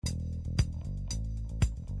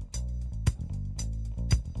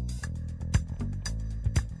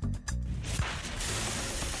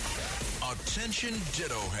Attention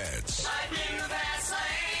Ditto Heads.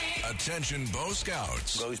 Attention Bo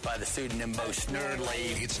Scouts. Goes by the pseudonym Bo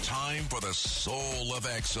Snerdley. It's time for the Soul of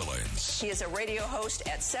Excellence. He is a radio host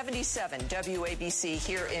at 77 WABC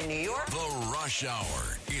here in New York. The Rush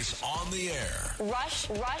Hour is on the air. Rush.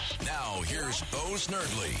 Now here's Bo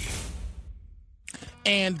Snerdley.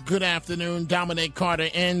 And good afternoon, Dominic Carter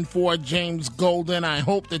in for James Golden. I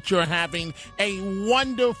hope that you're having a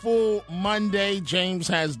wonderful Monday. James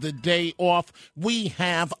has the day off. We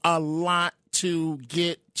have a lot to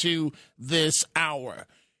get to this hour.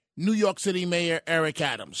 New York City Mayor Eric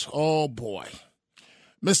Adams. Oh, boy.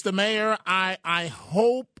 Mr. Mayor, I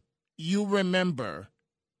hope you remember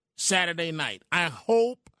Saturday night. I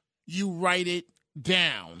hope you write it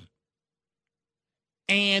down.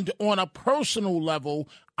 And on a personal level,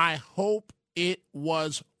 I hope it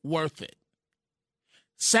was worth it.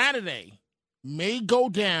 Saturday may go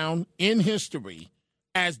down in history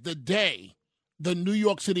as the day the New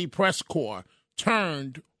York City Press Corps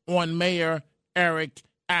turned on Mayor Eric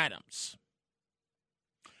Adams.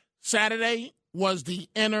 Saturday was the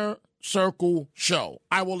Inner Circle show.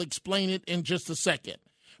 I will explain it in just a second.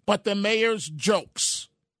 But the mayor's jokes,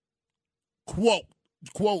 quote,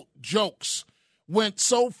 jokes, went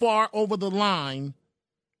so far over the line,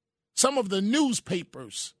 some of the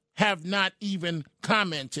newspapers have not even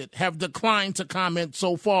commented, have declined to comment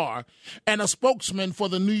so far. And a spokesman for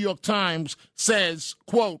the New York Times says,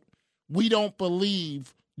 quote, "We don't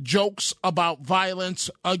believe jokes about violence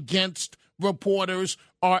against reporters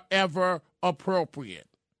are ever appropriate."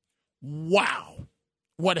 Wow,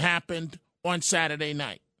 what happened on Saturday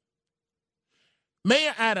night.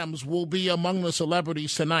 Mayor Adams will be among the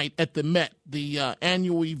celebrities tonight at the Met, the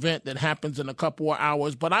annual event that happens in a couple of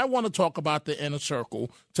hours. But I want to talk about the Inner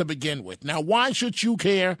Circle to begin with. Now, why should you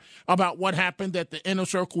care about what happened at the Inner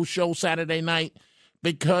Circle show Saturday night?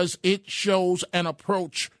 Because it shows an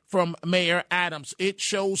approach from Mayor Adams. It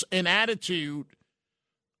shows an attitude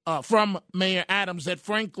from Mayor Adams that,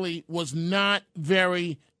 frankly, was not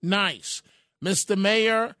very nice. Mr.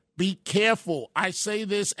 Mayor, be careful. I say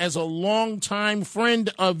this as a longtime friend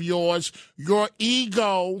of yours. Your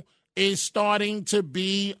ego is starting to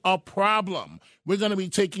be a problem. We're going to be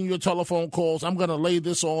taking your telephone calls. I'm going to lay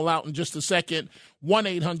this all out in just a second.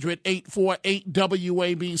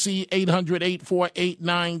 1-800-848-WABC,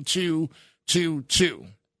 800-848-9222.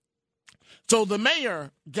 So the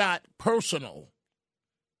mayor got personal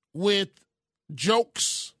with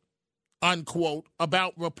jokes, unquote,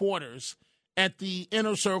 about reporters at the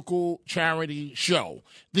Inner Circle charity show.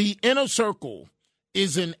 The Inner Circle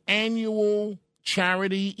is an annual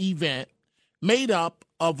charity event made up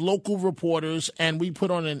of local reporters, and we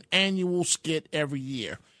put on an annual skit every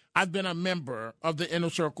year. I've been a member of the Inner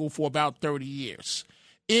Circle for about 30 years.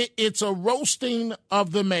 It's a roasting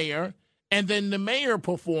of the mayor, and then the mayor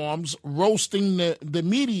performs roasting the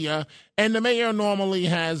media, and the mayor normally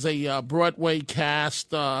has a Broadway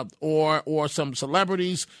cast or some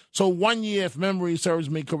celebrities. So one year, if memory serves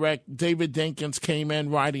me correct, David Dinkins came in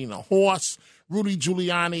riding a horse. Rudy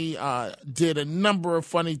Giuliani did a number of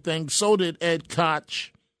funny things. So did Ed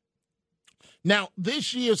Koch. Now,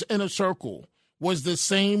 this year's Inner Circle was the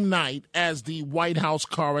same night as the White House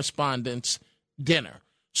Correspondents' Dinner.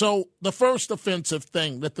 So the first offensive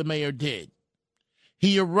thing that the mayor did,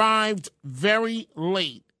 he arrived very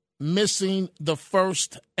late, missing the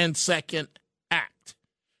first and second act,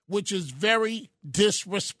 which is very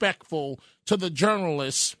disrespectful to the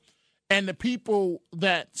journalists and the people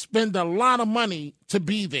that spend a lot of money to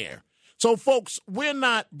be there. So, folks, we're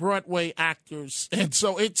not Broadway actors, and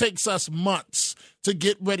so it takes us months to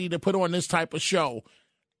get ready to put on this type of show.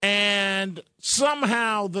 And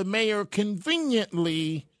somehow the mayor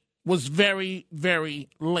conveniently was very, very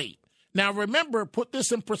late. Now, remember, put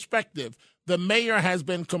this in perspective. The mayor has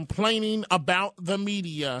been complaining about the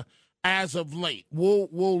media as of late.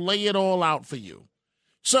 We'll lay it all out for you.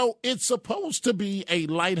 So it's supposed to be a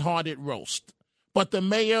lighthearted roast, but the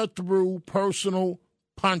mayor threw personal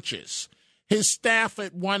punches. His staff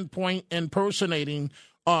at one point impersonating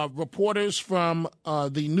reporters from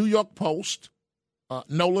the New York Post,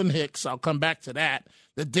 Nolan Hicks, I'll come back to that,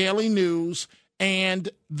 the Daily News, and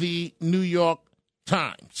the New York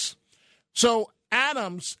Times. So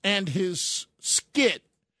Adams and his skit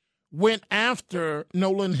went after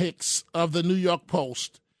Nolan Hicks of the New York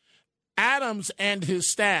Post. Adams and his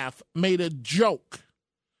staff made a joke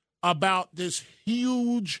about this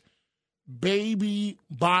huge baby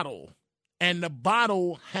bottle, and the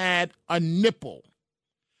bottle had a nipple.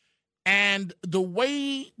 And the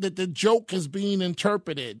way that the joke is being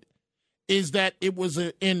interpreted is that it was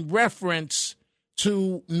in reference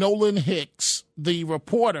to Nolan Hicks, the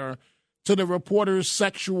reporter, to the reporter's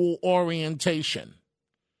sexual orientation.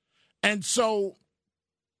 And so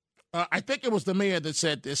I think it was the mayor that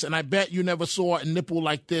said this, and I bet you never saw a nipple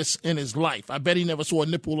like this in his life. I bet he never saw a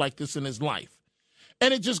nipple like this in his life.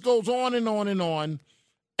 And it just goes on and on and on,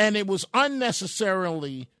 and it was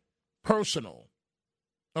unnecessarily personal,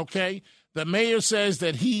 okay? The mayor says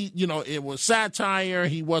that it was satire.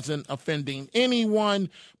 He wasn't offending anyone.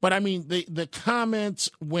 But, I mean, the comments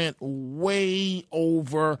went way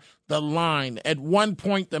over the line. At one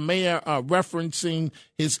point, the mayor referencing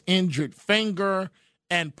his injured finger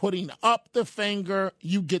and putting up the finger.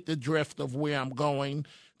 You get the drift of where I'm going.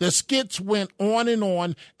 The skits went on.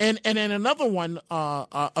 And in another one,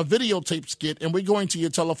 a videotape skit, and we're going to your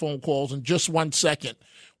telephone calls in just 1 second.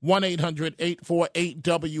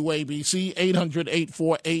 1-800-848-WABC,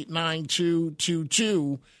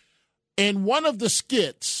 800-848-9222. In one of the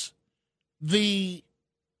skits, the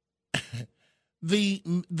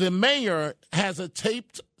mayor has a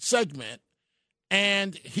taped segment,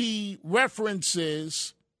 and he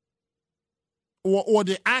references, or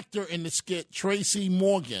the actor in the skit, Tracy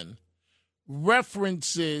Morgan,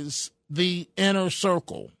 references the Inner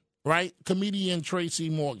Circle, right? Comedian Tracy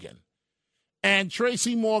Morgan. And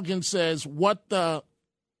Tracy Morgan says, what the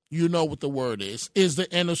word is the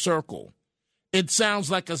Inner Circle. It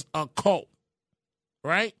sounds like a cult,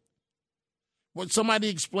 right? When somebody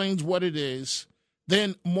explains what it is,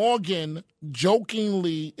 then Morgan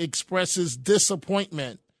jokingly expresses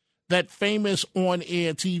disappointment that famous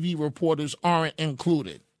on-air TV reporters aren't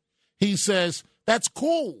included. He says, that's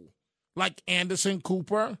cool, like Anderson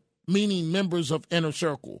Cooper, meaning members of Inner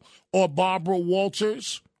Circle, or Barbara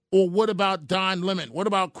Walters. Or what about Don Lemon? What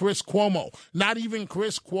about Chris Cuomo? Not even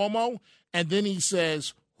Chris Cuomo. And then he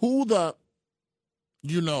says, who the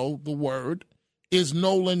word, is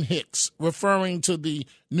Nolan Hicks, referring to the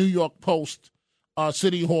New York Post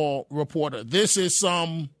City Hall reporter. This is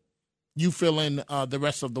you fill in the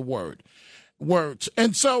rest of the words.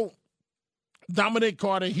 And so Dominic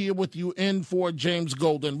Carter here with you in for James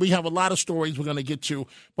Golden. We have a lot of stories we're going to get to,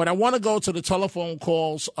 but I want to go to the telephone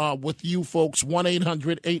calls with you folks,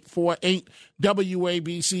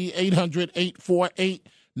 1-800-848-WABC,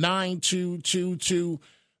 800-848-9222.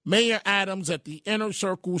 Mayor Adams at the Inner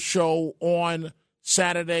Circle show on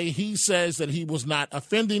Saturday, he says that he was not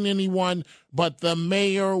offending anyone, but the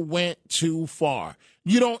mayor went too far.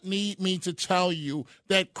 You don't need me to tell you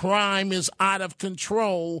that crime is out of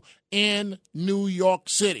control in New York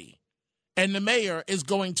City. And the mayor is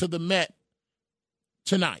going to the Met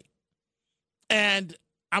tonight. And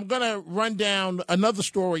I'm going to run down another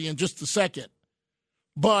story in just a second.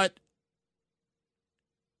 But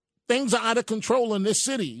things are out of control in this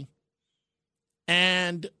city.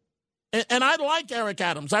 And I like Eric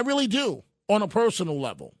Adams. I really do, on a personal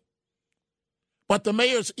level. But the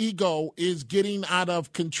mayor's ego is getting out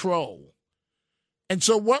of control. And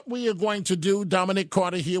so what we are going to do, Dominic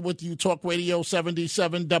Carter here with you, Talk Radio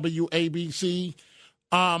 77 WABC.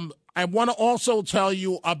 I want to also tell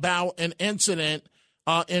you about an incident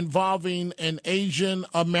involving an Asian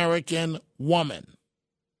American woman.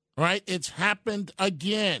 Right? It's happened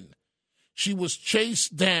again. She was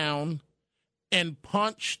chased down and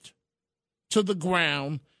punched to the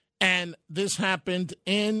ground, and this happened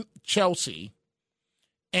in Chelsea.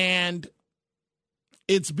 And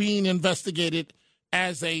it's being investigated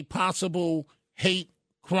as a possible hate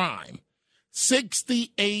crime.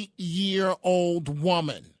 68-year-old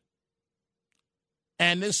woman.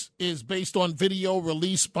 And this is based on video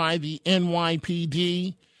released by the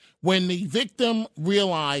NYPD. When the victim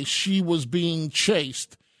realized she was being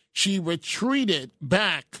chased, she retreated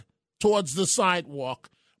back towards the sidewalk,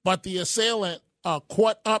 but the assailant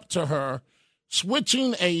caught up to her,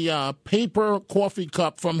 switching a paper coffee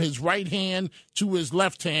cup from his right hand to his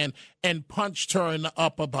left hand, and punched her in the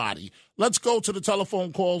upper body. Let's go to the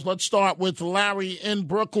telephone calls. Let's start with Larry in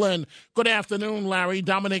Brooklyn. Good afternoon, Larry.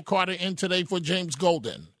 Dominic Carter in today for James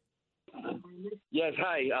Golden. Yes,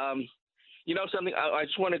 hi. You know something? I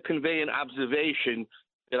just want to convey an observation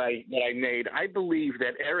that I made. I believe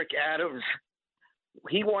that Eric Adams,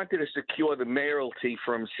 he wanted to secure the mayoralty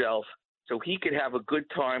for himself so he could have a good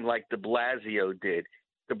time like de Blasio did.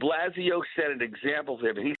 De Blasio set an example for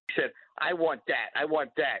him, and he said, I want that, I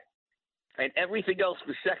want that. And everything else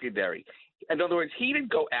was secondary. In other words, he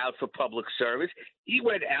didn't go out for public service. He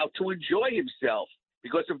went out to enjoy himself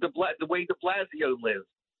because of the way de Blasio lived.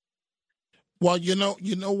 Well, you know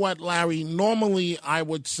what, Larry? Normally, I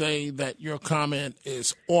would say that your comment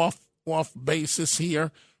is off basis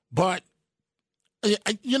here, but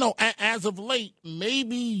as of late,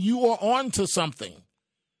 maybe you are on to something,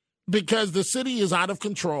 because the city is out of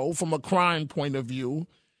control from a crime point of view,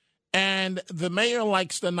 And the mayor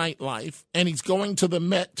likes the nightlife, and he's going to the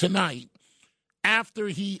Met tonight after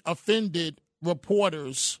he offended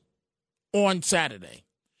reporters on Saturday.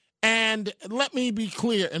 And let me be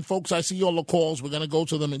clear, and folks, I see all the calls. We're going to go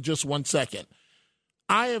to them in just 1 second.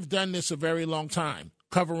 I have done this a very long time,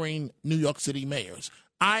 covering New York City mayors.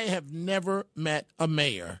 I have never met a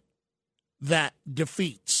mayor that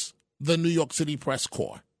defeats the New York City Press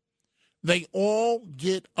Corps. They all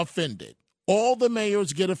get offended. All the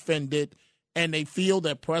mayors get offended, and they feel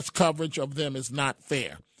that press coverage of them is not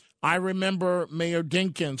fair. I remember Mayor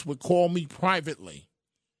Dinkins would call me privately,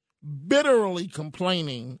 bitterly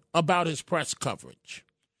complaining about his press coverage.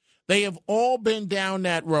 They have all been down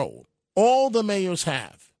that road. All the mayors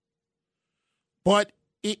have. But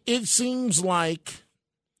it seems like,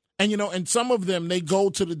 and some of them, they go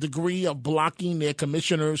to the degree of blocking their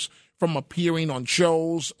commissioners from appearing on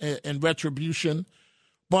shows and retribution.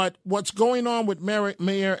 But what's going on with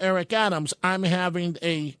Mayor Eric Adams, I'm having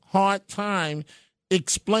a hard time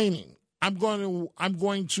explaining. I'm going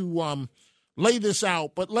to lay this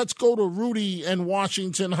out, but let's go to Rudy in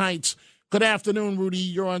Washington Heights. Good afternoon, Rudy.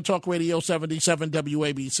 You're on Talk Radio 77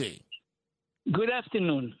 WABC. Good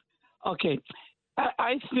afternoon. Okay,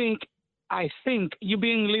 I think you're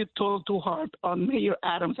being a little too hard on Mayor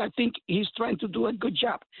Adams. I think he's trying to do a good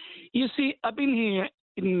job. You see, I've been here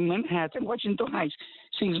in Manhattan, Washington Heights,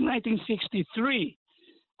 since 1963.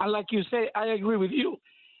 And like you say, I agree with you.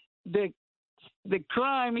 The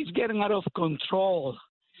crime is getting out of control.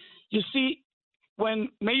 You see, when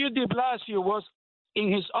Mayor de Blasio was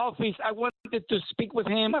in his office, I wanted to speak with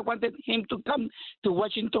him. I wanted him to come to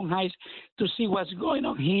Washington Heights to see what's going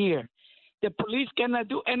on here. The police cannot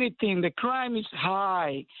do anything. The crime is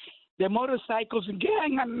high. The motorcycles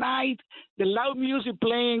gang at night, the loud music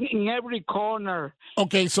playing in every corner.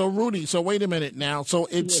 Okay, so Rudy, wait a minute now. So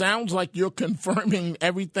it sounds like you're confirming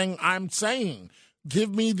everything I'm saying.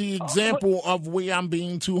 Give me the example of where I'm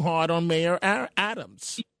being too hard on Mayor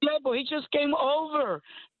Adams. Yeah, but he just came over.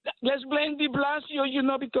 Let's blame de Blasio,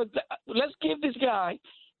 because let's give this guy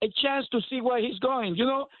a chance to see where he's going.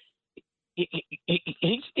 He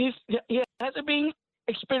hasn't been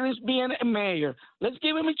experienced being a mayor. Let's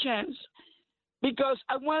give him a chance, because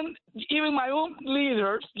I want even my own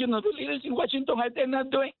leaders, the leaders in Washington Heights, they're not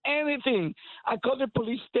doing anything. I call the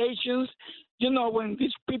police stations, when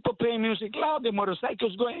these people play music loud, the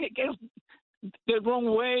motorcycles going against the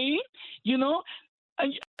wrong way,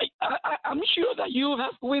 And I'm sure that you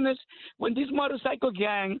have witnessed when this motorcycle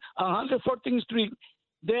gang on 114th Street,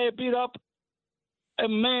 they beat up a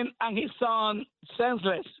man and his son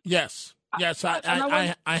senseless. Yes,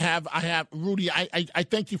 I have, Rudy, I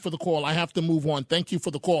thank you for the call. I have to move on. Thank you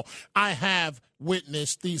for the call. I have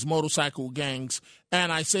witnessed these motorcycle gangs,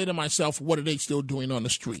 and I say to myself, what are they still doing on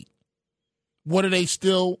the street? What are they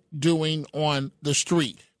still doing on the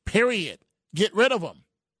street? Period. Get rid of them.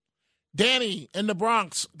 Danny in the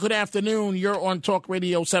Bronx, good afternoon. You're on Talk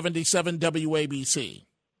Radio 77 WABC.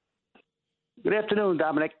 Good afternoon,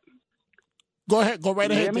 Dominic. Go ahead. Go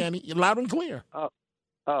right ahead, Danny. You're loud and clear. Oh,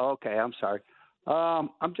 okay. I'm sorry. I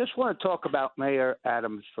just want to talk about Mayor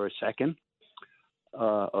Adams for a second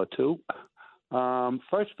or two.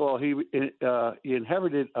 First of all, he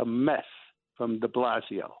inherited a mess from de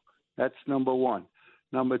Blasio. That's number one.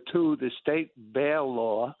 Number two, the state bail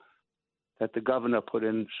law that the governor put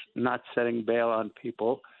in, not setting bail on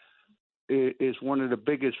people, is one of the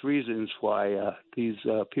biggest reasons why these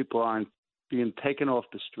people aren't being taken off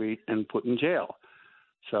the street and put in jail.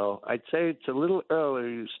 So I'd say it's a little early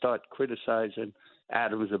to start criticizing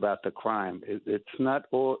Adams about the crime. It's not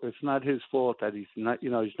his fault that he's not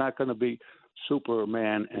going to be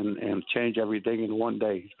Superman and change everything in one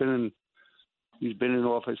day. He's been in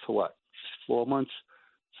office for what, 4 months?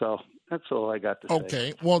 So that's all I got to say.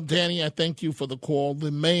 Okay. Well, Danny, I thank you for the call. The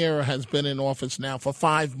mayor has been in office now for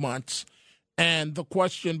 5 months, and the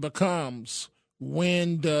question becomes,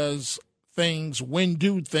 when do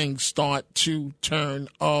things start to turn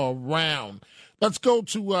around? Let's go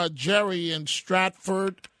to Jerry in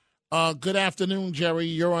Stratford. Good afternoon, Jerry.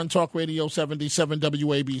 You're on Talk Radio 77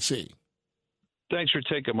 WABC. Thanks for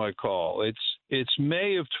taking my call. It's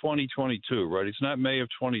May of 2022, right? It's not May of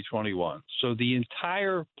 2021. So the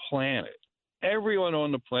entire planet, everyone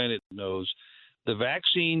on the planet knows the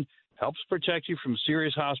vaccine helps protect you from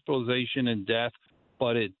serious hospitalization and death,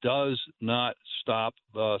 but it does not stop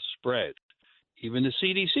the spread. Even the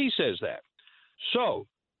CDC says that. So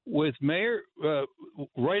with Mayor,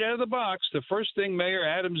 right out of the box, the first thing Mayor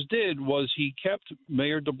Adams did was he kept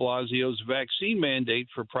Mayor de Blasio's vaccine mandate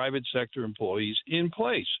for private sector employees in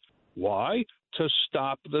place. Why? To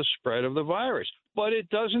stop the spread of the virus. But it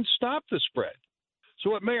doesn't stop the spread. So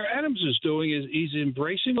what Mayor Adams is doing is he's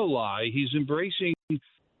embracing a lie. He's embracing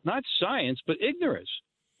not science, but ignorance.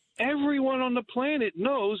 Everyone on the planet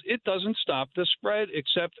knows it doesn't stop the spread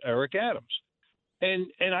except Eric Adams. And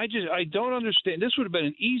I don't understand. This would have been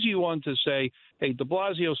an easy one to say, hey, de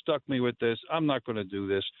Blasio stuck me with this. I'm not going to do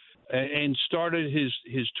this, and started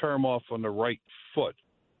his term off on the right foot.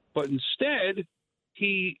 But instead,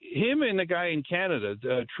 him and the guy in Canada,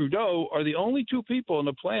 Trudeau, are the only two people on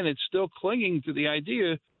the planet still clinging to the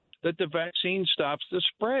idea that the vaccine stops the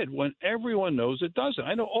spread when everyone knows it doesn't.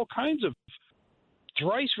 I know all kinds of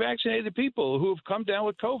thrice vaccinated people who have come down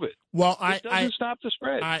with COVID. Well, it doesn't stop the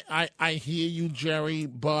spread. I hear you, Jerry,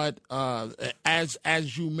 but as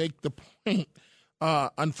you make the point,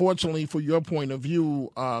 unfortunately for your point of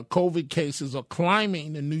view, COVID cases are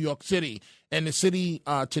climbing in New York City, and the city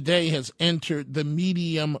today has entered the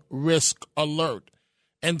medium risk alert.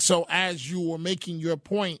 And so as you were making your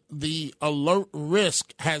point, the alert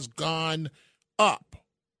risk has gone up.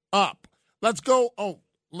 Let's go.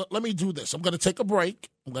 Let me do this. I'm going to take a break.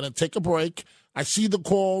 I see the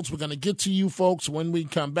calls. We're going to get to you folks when we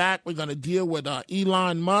come back. We're going to deal with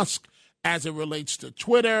Elon Musk as it relates to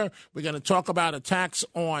Twitter. We're going to talk about attacks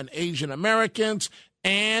on Asian Americans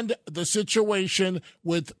and the situation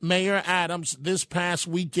with Mayor Adams this past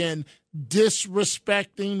weekend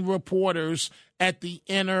disrespecting reporters at the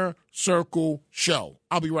Inner Circle show.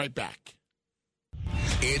 I'll be right back.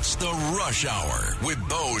 It's the Rush Hour with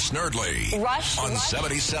Bo Snerdley on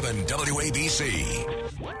 77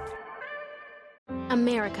 WABC.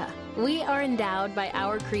 America. We are endowed by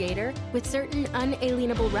our Creator with certain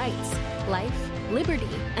unalienable rights: life, liberty,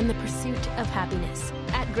 and the pursuit of happiness.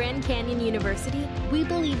 At Grand Canyon University, we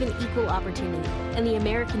believe in equal opportunity, and the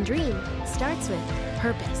American dream starts with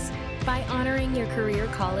purpose. By honoring your career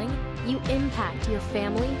calling, you impact your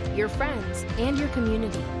family, your friends, and your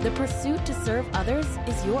community. The pursuit to serve others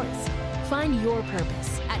is yours. Find your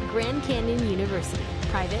purpose at Grand Canyon University.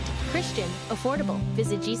 Private, Christian, affordable.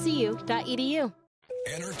 Visit gcu.edu.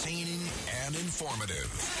 Entertaining and informative.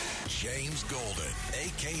 James Golden,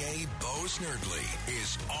 a.k.a. Bo Snerdley,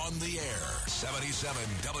 is on the air. 77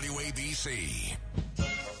 WABC.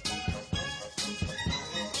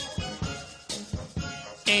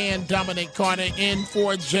 And Dominic Carter in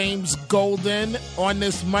for James Golden on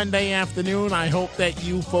this Monday afternoon. I hope that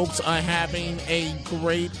you folks are having a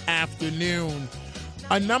great afternoon.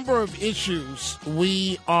 A number of issues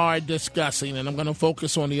we are discussing, and I'm going to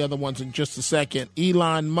focus on the other ones in just a second.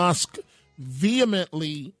 Elon Musk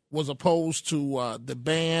vehemently was opposed to the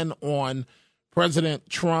ban on President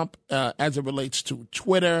Trump as it relates to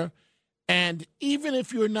Twitter. And even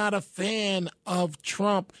if you're not a fan of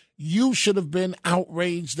Trump, you should have been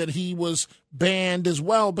outraged that he was banned as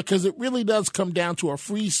well, because it really does come down to a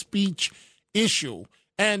free speech issue.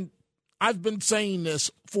 And I've been saying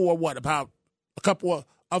this for, about a couple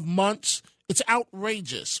of months. It's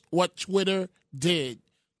outrageous what Twitter did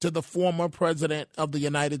to the former president of the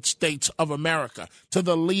United States of America, to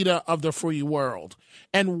the leader of the free world.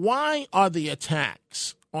 And why are the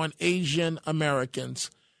attacks on Asian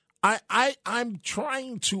Americans? I'm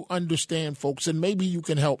trying to understand, folks, and maybe you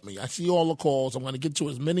can help me. I see all the calls. I'm going to get to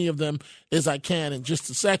as many of them as I can in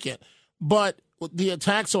just a second. But the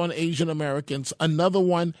attacks on Asian Americans, another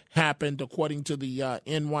one happened, according to the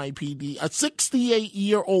NYPD. A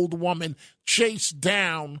 68-year-old woman chased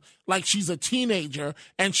down like she's a teenager,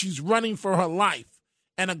 and she's running for her life,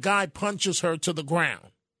 and a guy punches her to the ground.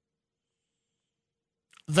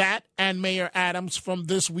 That and Mayor Adams from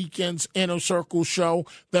this weekend's Inner Circle show.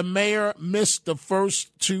 The mayor missed the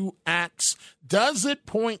first two acts. Does it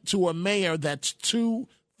point to a mayor that's too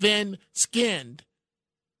thin-skinned?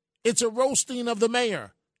 It's a roasting of the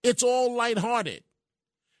mayor. It's all lighthearted.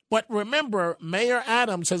 But remember, Mayor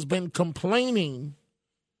Adams has been complaining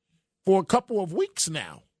for a couple of weeks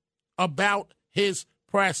now about his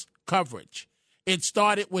press coverage. It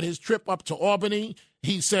started with his trip up to Albany.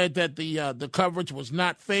 He said that the coverage was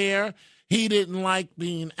not fair. He didn't like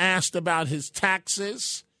being asked about his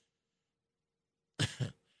taxes.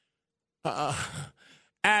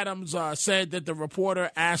 Adams said that the reporter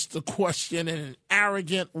asked the question in an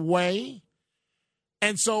arrogant way.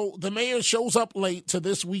 And so the mayor shows up late to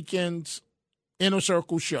this weekend's Inner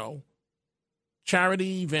Circle show,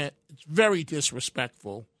 charity event. It's very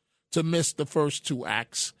disrespectful to miss the first two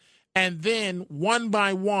acts. And then one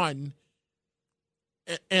by one,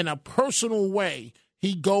 in a personal way,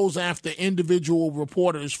 he goes after individual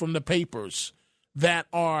reporters from the papers that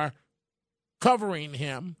are covering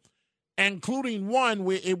him, including one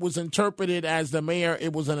where it was interpreted as the mayor,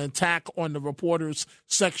 it was an attack on the reporter's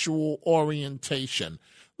sexual orientation.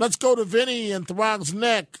 Let's go to Vinny in Throgs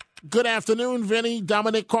Neck. Good afternoon, Vinny.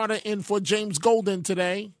 Dominic Carter in for James Golden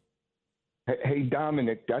today. Hey,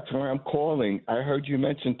 Dominic, that's where I'm calling. I heard you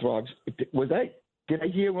mention Throgs. Did I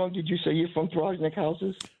hear wrong? Did you say you're from Throgs Neck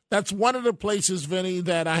Houses? That's one of the places, Vinny,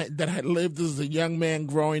 that I lived as a young man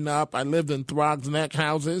growing up. I lived in Throgs Neck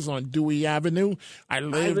Houses on Dewey Avenue. I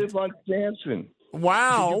live on Sampson.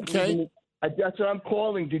 Wow, okay. That's what I'm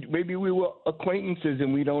calling. Maybe we were acquaintances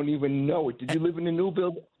and we don't even know it. Did you live in the new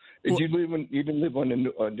building? You didn't live on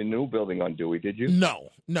the new building on Dewey, did you?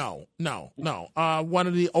 No. One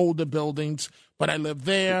of the older buildings, but I lived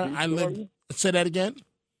there. Say that again?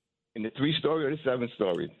 In the 3-story or the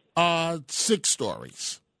 7-story? 6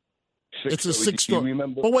 stories. It's a 6-story.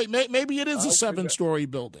 But wait, maybe it is a 7-story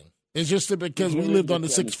building. It's just that because we lived on the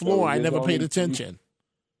 6th floor, I never paid attention.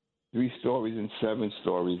 3 stories and 7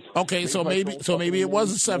 stories. Okay, so maybe it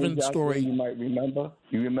was a 7-story. You might remember.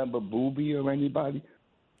 You remember Booby or anybody?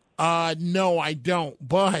 No, I don't.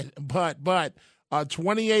 But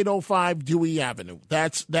 2805 Dewey Avenue.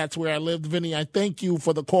 That's where I lived, Vinny. I thank you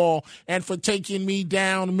for the call and for taking me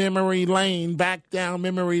down memory lane, back down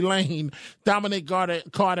memory lane. Dominic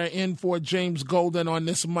Carter in for James Golden on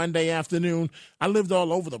this Monday afternoon. I lived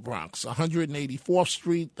all over the Bronx, 184th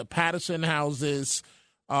Street, the Patterson houses.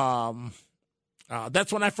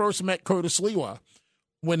 That's when I first met Curtis Lewa,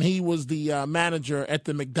 when he was the manager at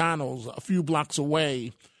the McDonald's a few blocks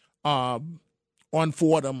away on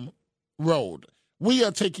Fordham Road. We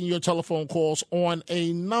are taking your telephone calls on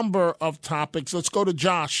a number of topics. Let's go to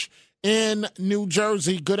Josh in New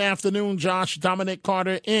Jersey. Good afternoon, Josh. Dominic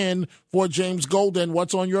Carter in for James Golden.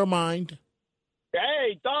 What's on your mind?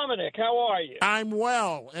 Hey, Dominic, how are you? I'm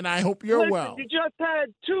well, and I hope you're well. You just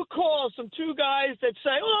had 2 calls from 2 guys that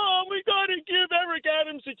say, oh, we got to give Eric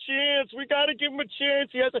Adams a chance. We got to give him a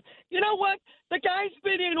chance. You know what? The guy's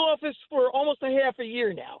been in office for almost a half a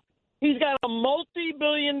year now. He's got a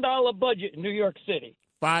multi-billion-dollar budget in New York City.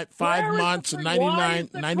 Five months,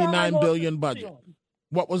 99 billion budget.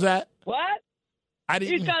 What was that? What?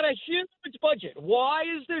 He's got a huge budget. Why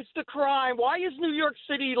is this the crime? Why is New York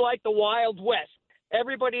City like the Wild West?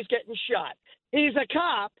 Everybody's getting shot. He's a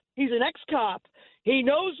cop. He's an ex-cop. He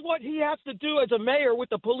knows what he has to do as a mayor with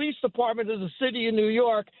the police department of the city of New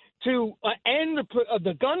York to end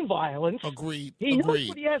the gun violence. Agreed. He knows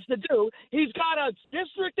what he has to do. He's got a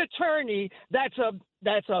district attorney that's a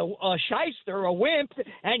shyster, a wimp,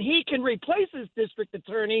 and he can replace his district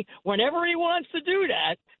attorney whenever he wants to do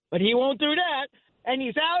that, but he won't do that. And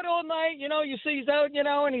he's out all night, you see he's out,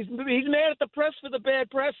 and he's mad at the press for the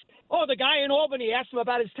bad press. Oh, the guy in Albany asked him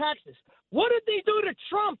about his taxes. What did they do to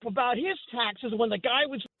Trump about his taxes when the guy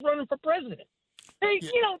was running for president? Hey,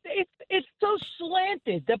 it's so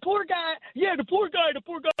slanted. The poor guy,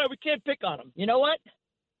 we can't pick on him. You know what?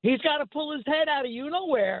 He's got to pull his head out of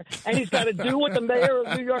you-know-where, and he's got to do what the mayor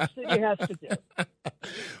of New York City has to do.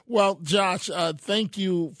 Well, Josh, thank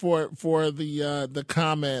you for the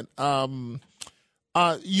comment.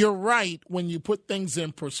 You're right when you put things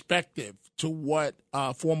in perspective to what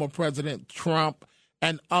former President Trump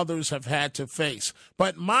and others have had to face.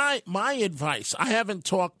 But my advice, I haven't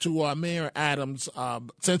talked to Mayor Adams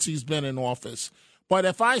since he's been in office, but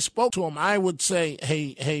if I spoke to him, I would say,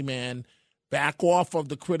 hey, man, back off of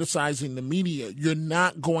the criticizing the media. You're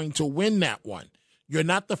not going to win that one. You're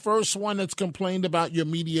not the first one that's complained about your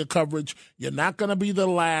media coverage. You're not going to be the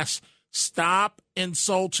last. Stop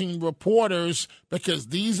insulting reporters because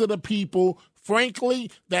these are the people, frankly,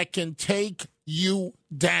 that can take you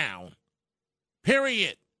down.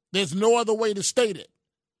 Period. There's no other way to state it.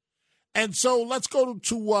 And so let's go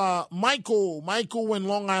to Michael. Michael in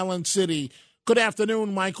Long Island City. Good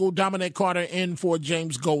afternoon, Michael. Dominic Carter in for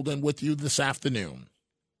James Golden with you this afternoon.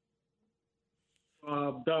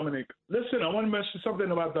 Dominic, listen, I want to mention something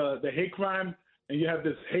about the hate crime, and you have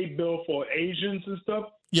this hate bill for Asians and stuff.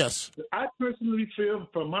 Yes. I personally feel,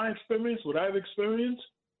 from my experience, what I've experienced,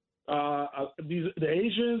 the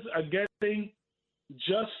Asians are getting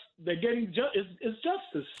it's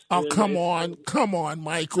justice. Oh, come on,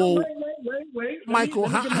 Michael. Wait. Michael,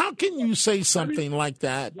 how can you say something like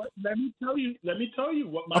that? Let me tell you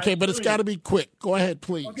what my Okay, but it's got to be quick. Go ahead,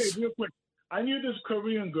 please. Okay, real quick. I knew this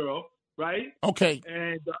Korean girl, right? Okay.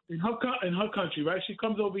 And in her country, right? She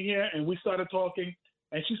comes over here, and we started talking.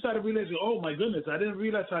 And she started realizing, oh, my goodness, I didn't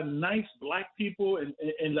realize how nice black people and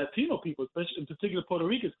Latino people, especially in particular Puerto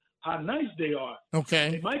Ricans, how nice they are.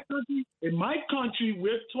 Okay. In my country,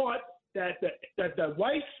 we're taught that the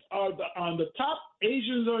whites are on the top,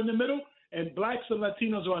 Asians are in the middle, and blacks and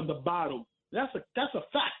Latinos are on the bottom. That's a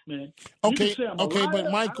fact, man. Okay, I'm a okay, liar,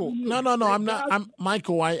 but Michael, no, I'm not.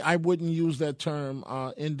 Michael. I wouldn't use that term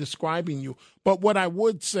in describing you. But what I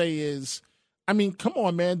would say is, I mean, come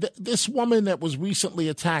on, man. This woman that was recently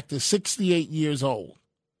attacked is 68 years old,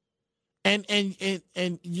 and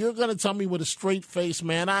you're gonna tell me with a straight face,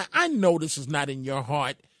 man. I know this is not in your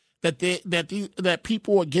heart that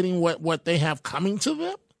people are getting what they have coming to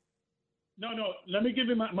them. No. Let me give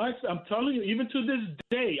you my. I'm telling you, even to this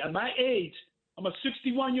day, at my age, I'm a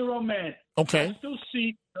 61-year-old man. Okay. I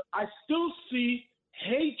still see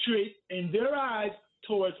hatred in their eyes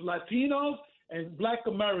towards Latinos and Black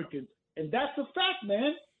Americans, and that's a fact,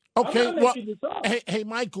 man. Okay. Well, hey,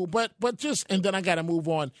 Michael, but just and then I got to move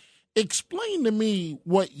on. Explain to me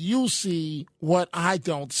what you see, what I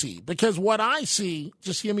don't see, because what I see.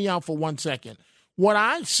 Just hear me out for 1 second. What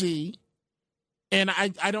I see. And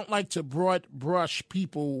I don't like to broad brush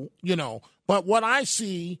people, but what I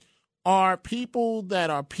see are people that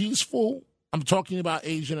are peaceful. I'm talking about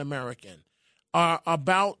Asian American, are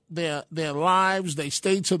about their lives. They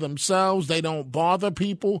stay to themselves. They don't bother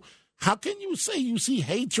people. How can you say you see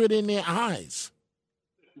hatred in their eyes?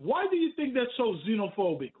 Why do you think they're so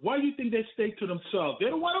xenophobic? Why do you think they stay to themselves? They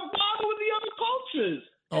don't want to bother with the other cultures,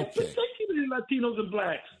 okay. Particularly Latinos and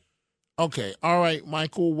Blacks. Okay. All right,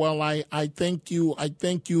 Michael. Well, I thank you. I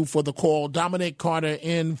thank you for the call. Dominic Carter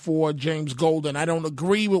in for James Golden. I don't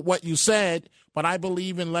agree with what you said, but I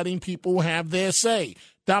believe in letting people have their say.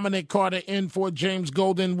 Dominic Carter in for James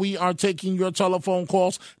Golden. We are taking your telephone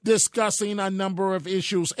calls, discussing a number of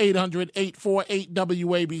issues.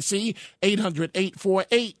 800-848-WABC,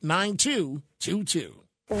 800-848-9222.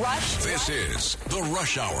 Rush. This is the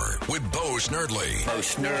Rush Hour with Bo Snerdley. Bo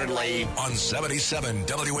Snerdley. On 77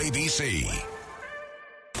 WABC.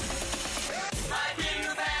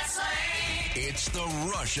 It's the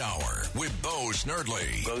Rush Hour with Bo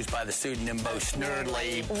Snerdley. Goes by the pseudonym Bo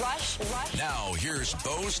Snerdley. Rush. Now here's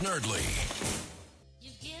Bo Snerdley.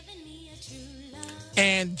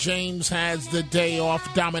 And James has the day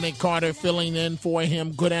off. Dominic Carter filling in for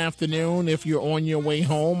him. Good afternoon. If you're on your way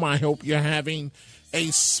home, I hope you're having a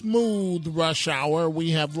smooth rush hour.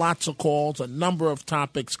 We have lots of calls, a number of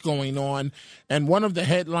topics going on. And one of the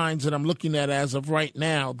headlines that I'm looking at as of right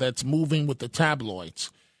now that's moving with the tabloids,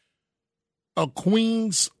 a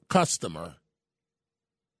Queens customer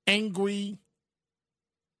angry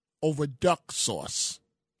over duck sauce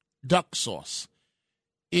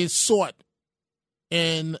is sought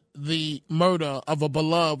in the murder of a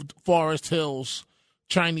beloved Forest Hills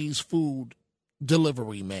Chinese food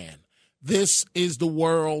delivery man. This is the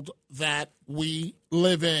world that we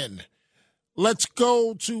live in. Let's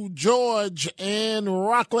go to George in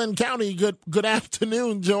Rockland County. Good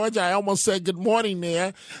afternoon, George. I almost said good morning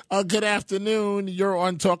there. Good afternoon. You're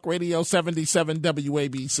on Talk Radio 77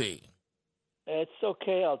 WABC. It's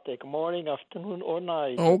okay. I'll take morning, afternoon, or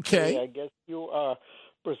night. Okay. I guess you are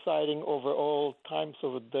presiding over all times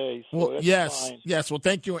of the day. So well, yes. Fine. Yes. Well,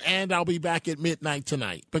 thank you. And I'll be back at midnight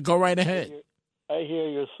tonight. But go right ahead. I hear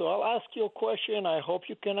you. So I'll ask you a question. I hope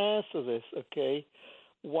you can answer this, okay?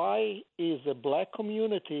 Why is the black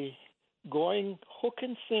community going hook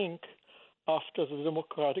and sink after the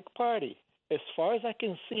Democratic Party? As far as I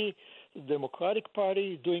can see, the Democratic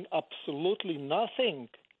Party is doing absolutely nothing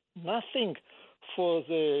for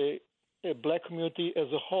the black community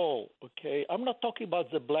as a whole, okay? I'm not talking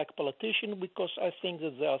about the black politician because I think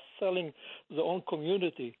that they are selling their own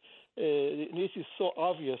community. This is so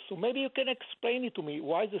obvious. So maybe you can explain it to me.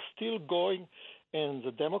 Why they're still going, and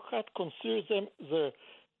the Democrat considers them the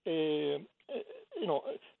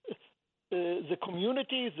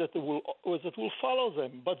communities that will follow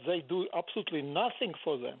them, but they do absolutely nothing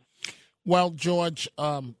for them. Well, George,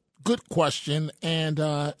 good question, and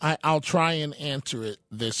I'll try and answer it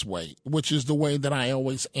this way, which is the way that I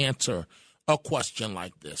always answer a question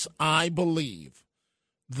like this. I believe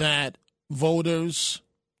that voters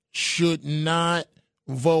should not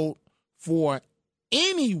vote for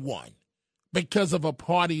anyone because of a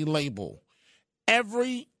party label.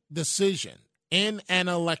 Every decision in an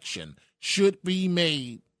election should be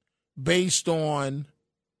made based on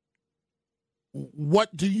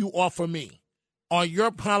what do you offer me? Are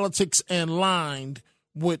your politics aligned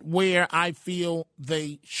with where I feel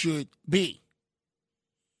they should be?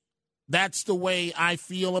 That's the way I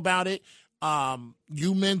feel about it.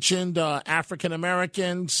 You mentioned African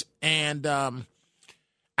Americans, and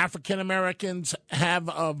African Americans have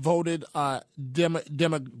voted for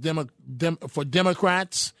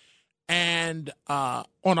Democrats. And on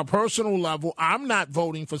a personal level, I'm not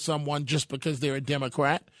voting for someone just because they're a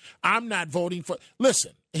Democrat. I'm not voting for.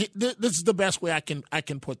 Listen, this is the best way I can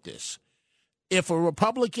put this. If a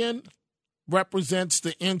Republican represents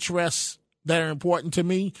the interests that are important to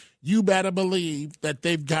me, you better believe that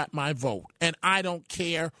they've got my vote. And I don't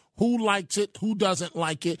care who likes it, who doesn't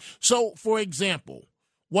like it. So, for example,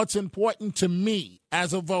 what's important to me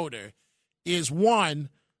as a voter is, one,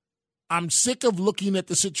 I'm sick of looking at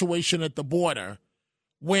the situation at the border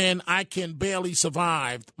when I can barely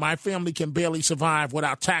survive, my family can barely survive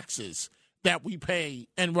without taxes that we pay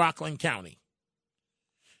in Rockland County.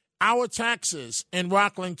 Our taxes in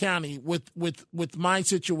Rockland County with my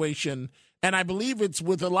situation, and I believe it's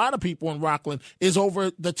with a lot of people in Rockland, is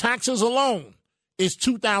over the taxes alone is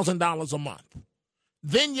 $2,000 a month.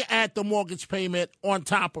 Then you add the mortgage payment on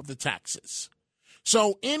top of the taxes.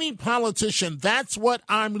 So any politician, that's what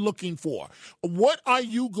I'm looking for. What are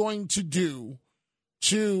you going to do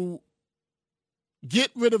to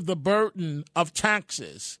get rid of the burden of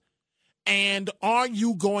taxes? And are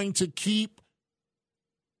you going to keep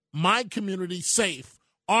my community safe?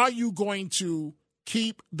 Are you going to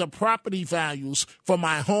keep the property values for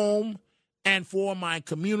my home and for my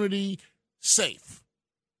community safe?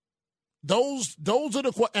 Those are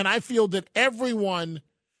the, and I feel that everyone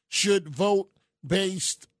should vote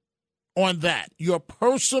based on that, your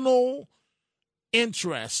personal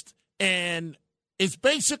interest. And it's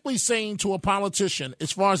basically saying to a politician,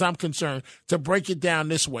 as far as I'm concerned, to break it down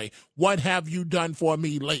this way: what have you done for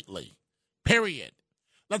me lately? Period.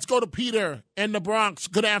 Let's go to Peter in the Bronx.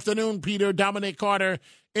 Good afternoon, Peter. Dominic Carter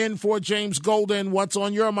in for James Golden. What's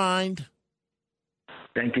on your mind?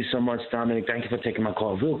 Thank you so much, Dominic. Thank you for taking my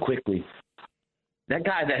call. Real quickly, that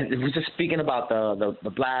guy that was just speaking about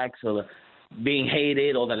the blacks or the being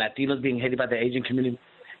hated, or the Latinos being hated by the Asian community,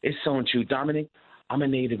 it's so true. Dominic, I'm a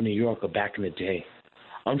native New Yorker back in the day.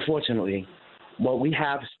 Unfortunately, what we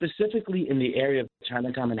have specifically in the area of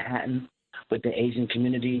Chinatown, Manhattan, with the Asian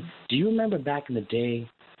community, do you remember back in the day,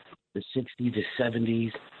 the 60s, the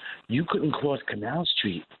 70s, you couldn't cross Canal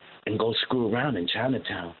Street and go screw around in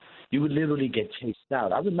Chinatown. You would literally get chased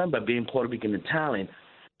out. I remember being Puerto Rican Italian,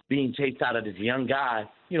 being chased out of this young guy,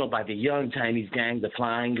 by the young Chinese gang, the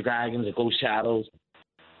Flying Dragons, the Ghost Shadows,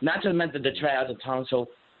 not just meant to betray out of town. So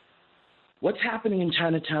what's happening in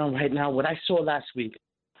Chinatown right now, what I saw last week,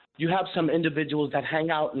 you have some individuals that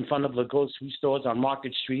hang out in front of the grocery stores on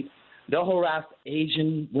Market Street. They'll harass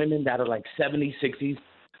Asian women that are like 70s, 60s,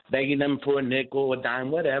 begging them for a nickel, a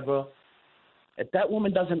dime, whatever. If that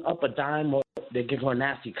woman doesn't up a dime, or they give her a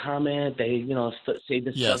nasty comment, they, say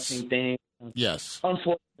disgusting things. Yes.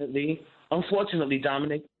 Unfortunately,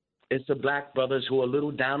 Dominic, it's the black brothers who are a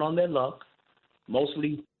little down on their luck,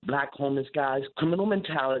 mostly black homeless guys, criminal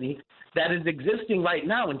mentality that is existing right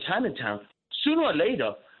now in Chinatown. Sooner or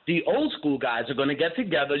later, the old school guys are going to get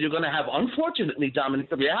together. You're going to have, unfortunately, Dominic,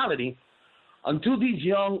 the reality, until these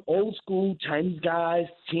young, old school Chinese guys,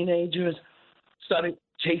 teenagers, started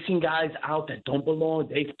chasing guys out that don't belong.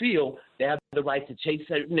 They feel they have the right to chase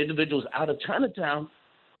certain individuals out of Chinatown.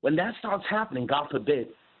 When that starts happening, God forbid,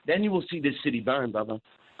 then you will see this city burn, brother.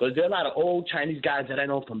 Because there are a lot of old Chinese guys that I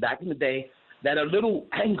know from back in the day that are a little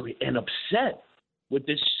angry and upset with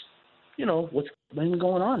this, what's been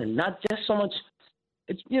going on. And not just so much,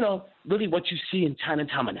 it's, really what you see in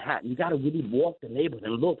Chinatown, Manhattan. You got to really walk the neighborhood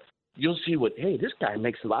and look. You'll see this guy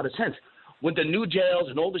makes a lot of sense. With the new jails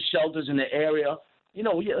and all the shelters in the area,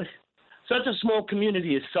 such a small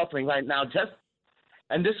community is suffering right now.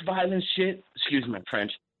 And this violent shit, excuse my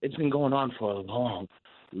French, it's been going on for a long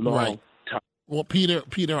time. Well,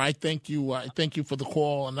 Peter, I thank you. I thank you for the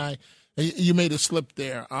call, and you made a slip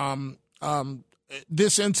there.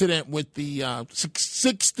 This incident with the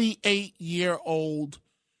 68-year-old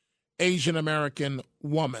Asian American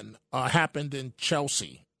woman happened in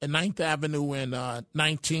Chelsea, at 9th Avenue and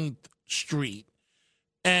 19th Street.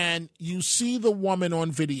 And you see the woman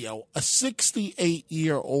on video, a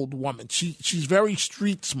 68-year-old woman. She's very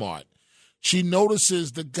street smart. She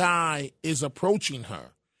notices the guy is approaching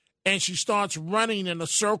her, and she starts running in a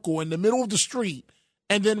circle in the middle of the street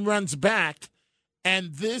and then runs back.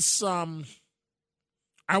 And this, I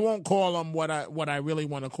won't call him what I really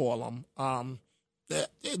want to call him. I'll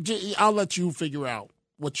let you figure out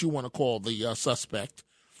what you want to call the suspect.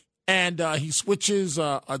 And he switches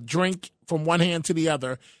a drink from one hand to the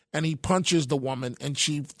other, and he punches the woman, and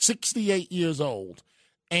she's 68 years old,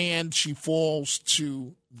 and she falls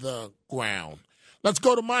to the ground. Let's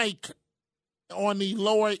go to Mike on the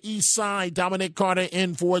Lower East Side. Dominic Carter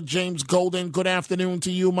in for James Golden. Good afternoon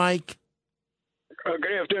to you, Mike.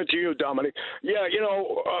 Good afternoon to you, Dominic. Yeah,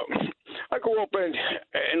 I grew up and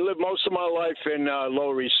lived most of my life in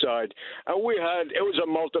Lower East Side. And it was a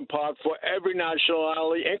melting pot for every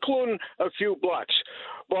nationality, including a few blacks.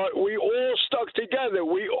 But we all stuck together.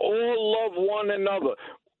 We all love one another.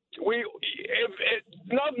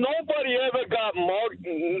 nobody ever got mugged.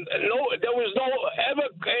 There was ever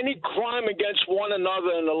any crime against one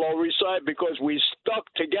another in the Lower East Side because we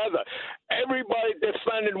stuck together. Everybody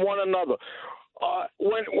defended one another.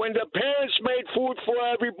 When the parents made food for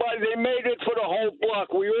everybody, they made it for the whole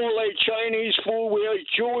block. We all ate Chinese food, we ate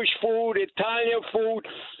Jewish food, Italian food,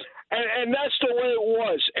 and that's the way it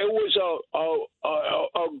was. It was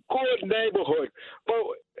a good neighborhood, but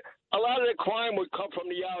a lot of the crime would come from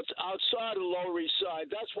the outside of the Lower East Side.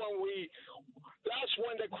 That's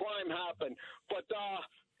when the crime happened. But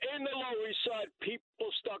in the Lower East Side, people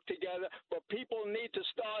stuck together, but people need to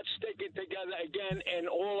start sticking together again in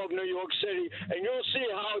all of New York City, and you'll see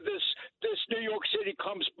how this New York City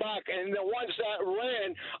comes back. And the ones that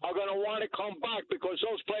ran are going to want to come back because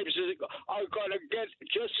those places are going to get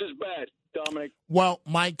just as bad. Dominic. Well,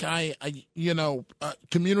 Mike,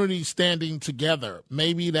 community standing together.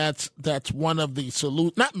 Maybe that's one of the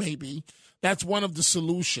solutions. Not maybe. That's one of the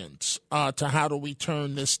solutions to how do we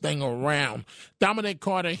turn this thing around. Dominic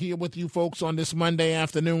Carter here with you folks on this Monday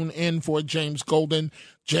afternoon in for James Golden.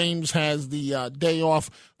 James has the day off.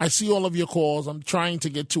 I see all of your calls. I'm trying to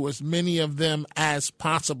get to as many of them as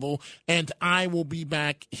possible. And I will be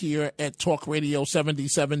back here at Talk Radio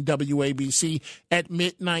 77 WABC at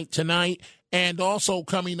midnight tonight. And also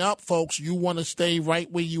coming up, folks, you want to stay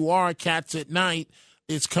right where you are. Cats at Night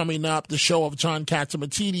is coming up, the show of John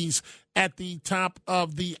Catsimatidis at the top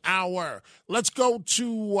of the hour. Let's go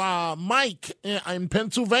to Mike in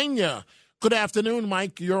Pennsylvania. Good afternoon,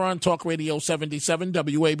 Mike. You're on Talk Radio 77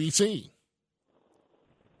 WABC.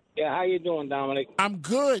 Yeah, how you doing, Dominic? I'm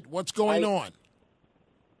good. What's going on?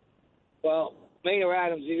 Well, Mayor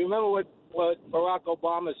Adams, you remember what Barack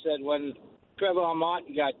Obama said when Trayvon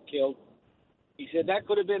Martin got killed? He said, that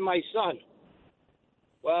could have been my son.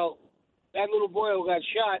 Well, that little boy who got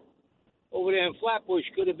shot over there in Flatbush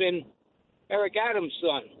could have been Eric Adams'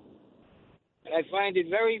 son. And I find it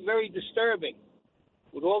very, very disturbing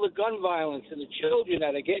with all the gun violence and the children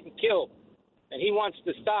that are getting killed. And he wants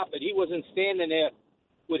to stop it. He wasn't standing there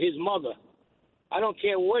with his mother. I don't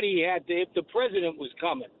care what he had to, if the president was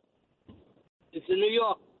coming. This is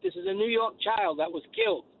a New York child that was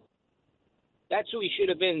killed. That's who he should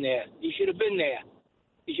have been there. He should have been there.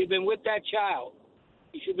 He should have been with that child.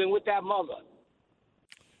 He should have been with that mother.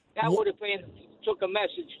 That would have took a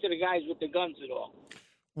message to the guys with the guns and all.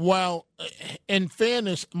 Well, in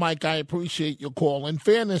fairness, Mike, I appreciate your call. In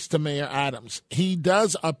fairness to Mayor Adams, he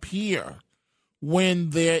does appear when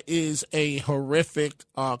there is a horrific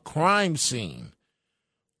crime scene.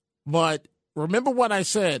 But remember what I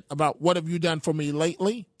said about what have you done for me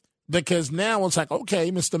lately? Because now it's like,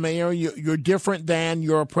 okay, Mr. Mayor, you're different than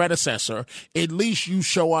your predecessor. At least you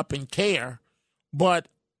show up and care, but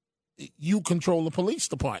you control the police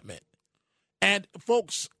department. And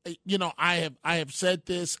folks, I have said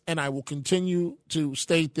this, and I will continue to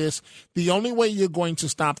state this. The only way you're going to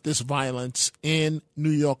stop this violence in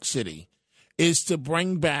New York City is to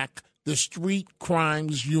bring back the street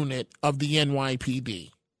crimes unit of the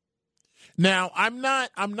NYPD. Now, I'm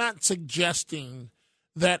not suggesting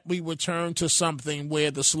that we return to something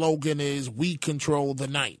where the slogan is "We control the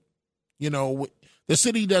night." The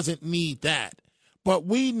city doesn't need that, but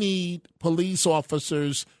we need police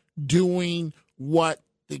officers doing what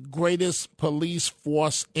the greatest police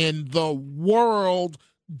force in the world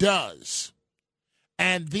does.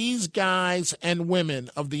 And these guys and women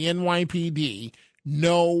of the NYPD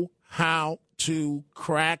know how to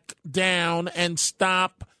crack down and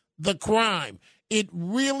stop the crime. It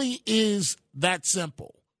really is that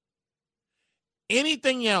simple.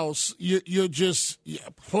 Anything else, you're just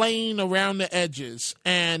playing around the edges,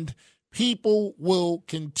 and people will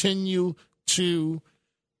continue to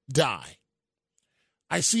die.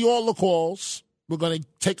 I see all the calls. We're going to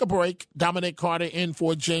take a break. Dominic Carter in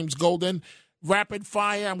for James Golden. Rapid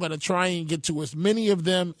fire. I'm going to try and get to as many of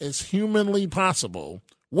them as humanly possible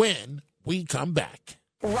when we come back.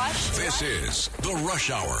 This is The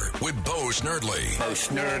Rush Hour with Bo Snerdley. Bo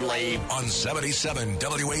Snerdley. On 77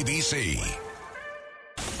 WABC.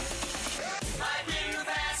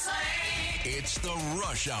 It's The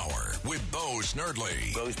Rush Hour with Bo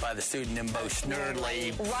Snerdley. Goes by the pseudonym Bo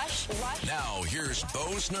Snerdley. Rush. Now, here's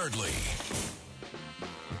Bo Snerdley.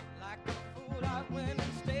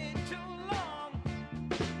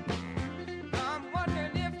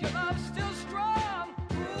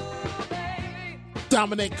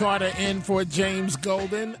 Dominic Carter in for James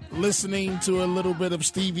Golden, listening to a little bit of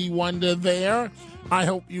Stevie Wonder there. I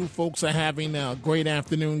hope you folks are having a great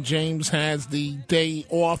afternoon. James has the day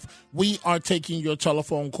off. We are taking your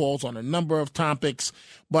telephone calls on a number of topics,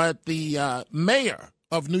 but the mayor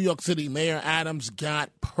of New York City, Mayor Adams got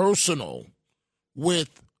personal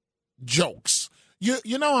with jokes.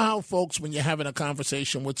 You know how, folks, when you're having a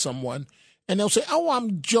conversation with someone and they'll say, "Oh,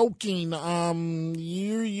 I'm joking.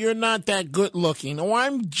 You're not that good looking." "Oh,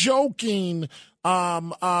 I'm joking.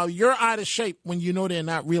 You're out of shape," when you know they're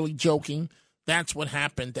not really joking. That's what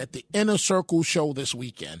happened at the Inner Circle show this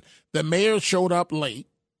weekend. The mayor showed up late,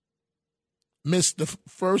 missed the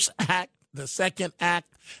first act, the second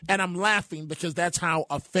act, and I'm laughing because that's how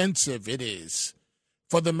offensive it is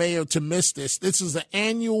for the mayor to miss this. This is an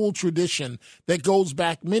annual tradition that goes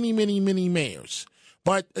back many, many, many mayors.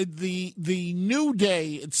 But the new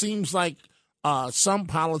day, it seems like some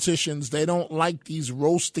politicians, they don't like these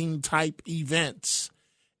roasting type events.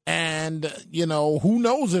 And, you know, who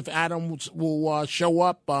knows if Adams will show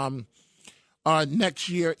up next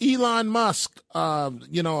year. Elon Musk,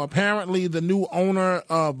 apparently the new owner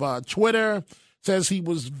of Twitter, says he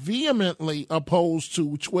was vehemently opposed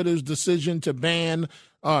to Twitter's decision to ban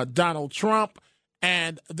Donald Trump.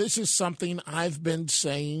 And this is something I've been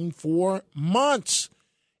saying for months.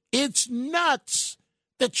 It's nuts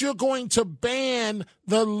that you're going to ban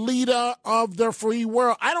the leader of the free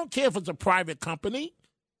world. I don't care if it's a private company.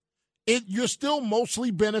 You're still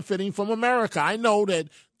mostly benefiting from America. I know that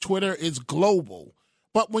Twitter is global.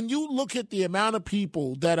 But when you look at the amount of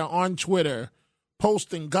people that are on Twitter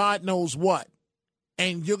posting God knows what,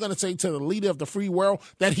 and you're going to say to the leader of the free world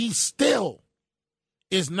that he still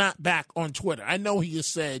is not back on Twitter. I know he has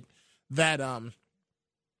said that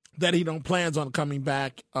that he don't plans on coming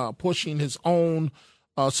back, pushing his own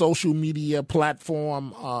social media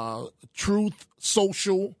platform, Truth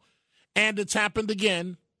Social. And it's happened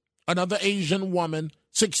again. Another Asian woman,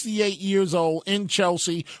 68 years old, in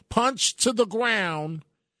Chelsea, punched to the ground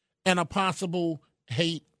in a possible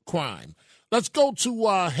hate crime. Let's go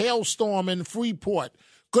to Hailstorm in Freeport.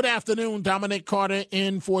 Good afternoon, Dominic Carter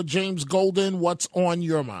in for James Golden. What's on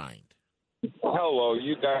your mind? Hello,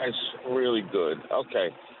 you guys really good. Okay.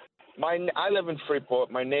 I live in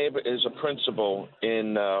Freeport. My neighbor is a principal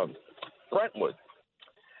in Brentwood.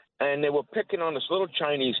 And they were picking on this little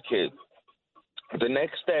Chinese kid. The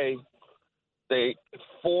next day, two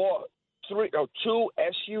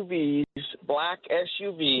SUVs, black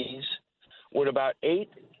SUVs, with about 8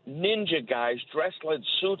 ninja guys dressed in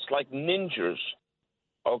suits like ninjas,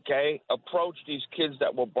 okay, approached these kids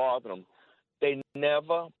that were bothering them. They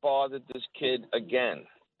never bothered this kid again.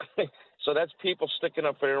 So that's people sticking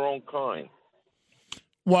up for their own kind.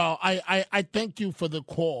 Well, I thank you for the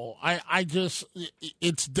call.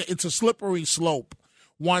 It's a slippery slope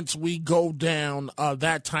once we go down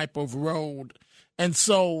that type of road. And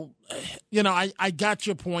so, you know, I got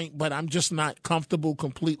your point, but I'm just not comfortable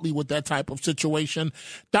completely with that type of situation.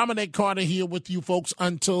 Dominic Carter here with you folks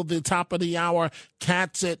until the top of the hour.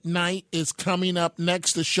 Cats at Night is coming up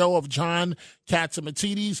next, the show of John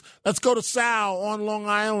Catsimatidis. Let's go to Sal on Long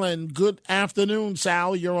Island. Good afternoon,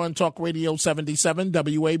 Sal. You're on Talk Radio 77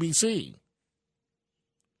 WABC.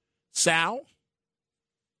 Sal?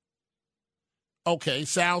 Okay,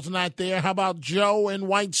 Sal's not there. How about Joe in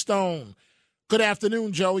Whitestone? Good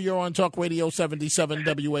afternoon, Joe. You're on Talk Radio 77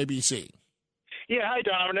 WABC. Yeah, hi,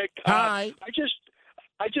 Dominic. Hi. I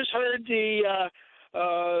just heard the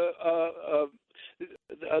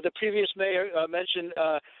previous mayor mention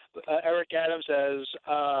Eric Adams as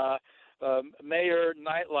Mayor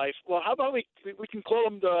Nightlife. Well, how about we can call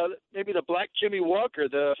him maybe the Black Jimmy Walker,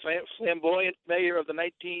 the flamboyant mayor of the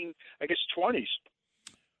 20s.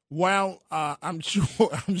 Well, I'm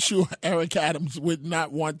sure Eric Adams would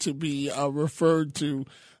not want to be referred to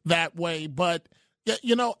that way. But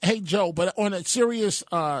you know, hey Joe, but on a serious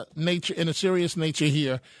nature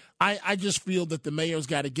here, I just feel that the mayor's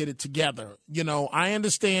got to get it together. You know, I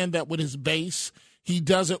understand that with his base, he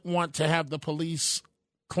doesn't want to have the police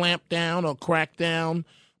clamp down or crack down.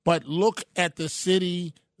 But look at the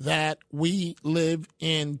city that we live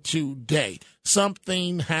in today.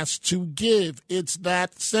 Something has to give. It's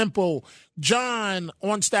that simple. John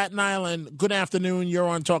on Staten Island, good afternoon. You're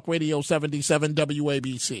on Talk Radio 77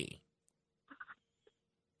 WABC.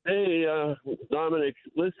 Hey, Dominic,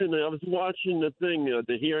 listen, I was watching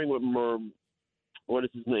the hearing with what is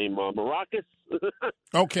his name, Maracas?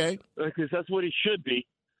 Okay. Because that's what he should be.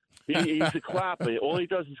 He's a clapper. All he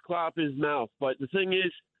does is clap his mouth. But the thing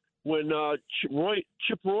is, when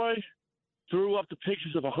Chip Roy threw up the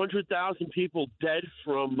pictures of 100,000 people dead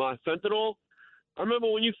from fentanyl, I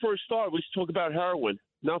remember when you first started, we used to talk about heroin.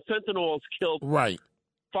 Now fentanyl has killed 5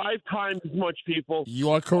 times as much people.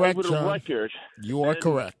 You are correct, over the John. record. You are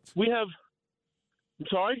correct. I'm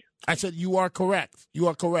sorry? I said you are correct. You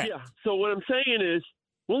are correct. Yeah. So what I'm saying is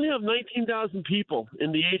we only have 19,000 people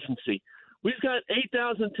in the agency. We've got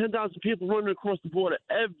 8,000, 10,000 people running across the border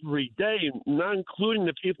every day, not including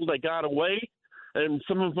the people that got away, and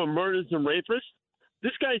some of them murders and rapists.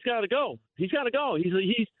 This guy's got to go. He's got to go.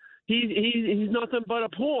 He's nothing but a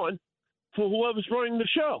pawn for whoever's running the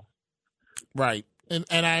show. Right. And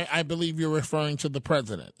I believe you're referring to the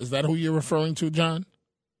president. Is that who you're referring to, John?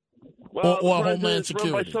 Well, or Homeland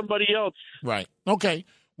Security? Run by somebody else. Right. Okay.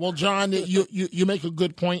 Well, John, you make a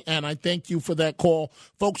good point, and I thank you for that call.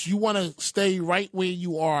 Folks, you want to stay right where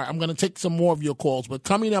you are. I'm going to take some more of your calls. But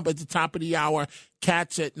coming up at the top of the hour,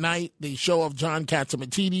 Cats at Night, the show of John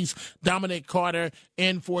Catsimatidis, Dominic Carter,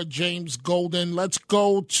 in for James Golden. Let's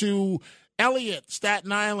go to Elliot,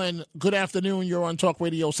 Staten Island. Good afternoon. You're on Talk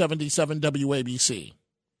Radio 77 WABC.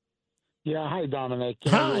 Yeah, hi, Dominic.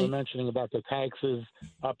 Hi. You were mentioning about the taxes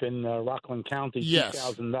up in Rockland County, Yes.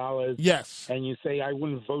 $2,000. Yes. And you say, I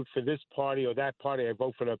wouldn't vote for this party or that party. I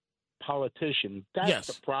vote for the politician. That's Yes.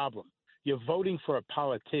 the problem. You're voting for a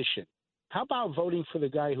politician. How about voting for the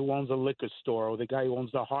guy who owns a liquor store or the guy who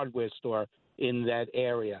owns the hardware store in that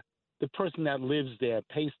area? The person that lives there,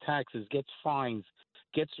 pays taxes, gets fines,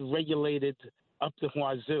 gets regulated up the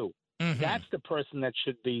wazoo. Mm-hmm. That's the person that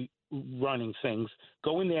should be running things.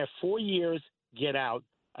 Go in there 4 years, get out,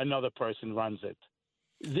 another person runs it.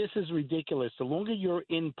 This is ridiculous. The longer you're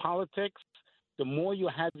in politics, the more you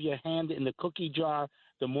have your hand in the cookie jar,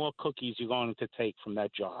 the more cookies you're going to take from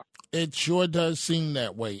that jar. It sure does seem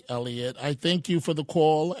that way, Elliot. I thank you for the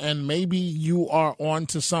call, and maybe you are on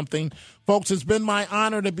to something. Folks, it's been my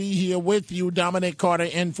honor to be here with you. Dominic Carter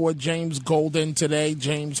in for James Golden today.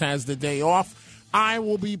 James has the day off. I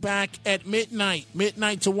will be back at midnight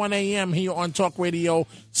to 1 a.m. here on Talk Radio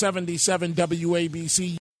 77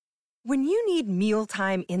 WABC. When you need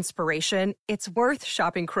mealtime inspiration, it's worth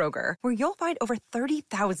shopping Kroger, where you'll find over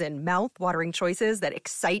 30,000 mouth-watering choices that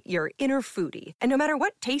excite your inner foodie. And no matter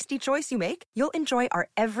what tasty choice you make, you'll enjoy our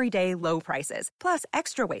everyday low prices, plus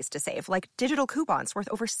extra ways to save, like digital coupons worth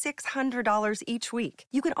over $600 each week.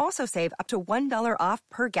 You can also save up to $1 off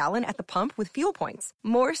per gallon at the pump with fuel points.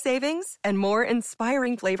 More savings and more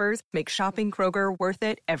inspiring flavors make shopping Kroger worth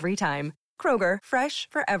it every time. Kroger, fresh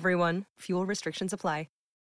for everyone. Fuel restrictions apply.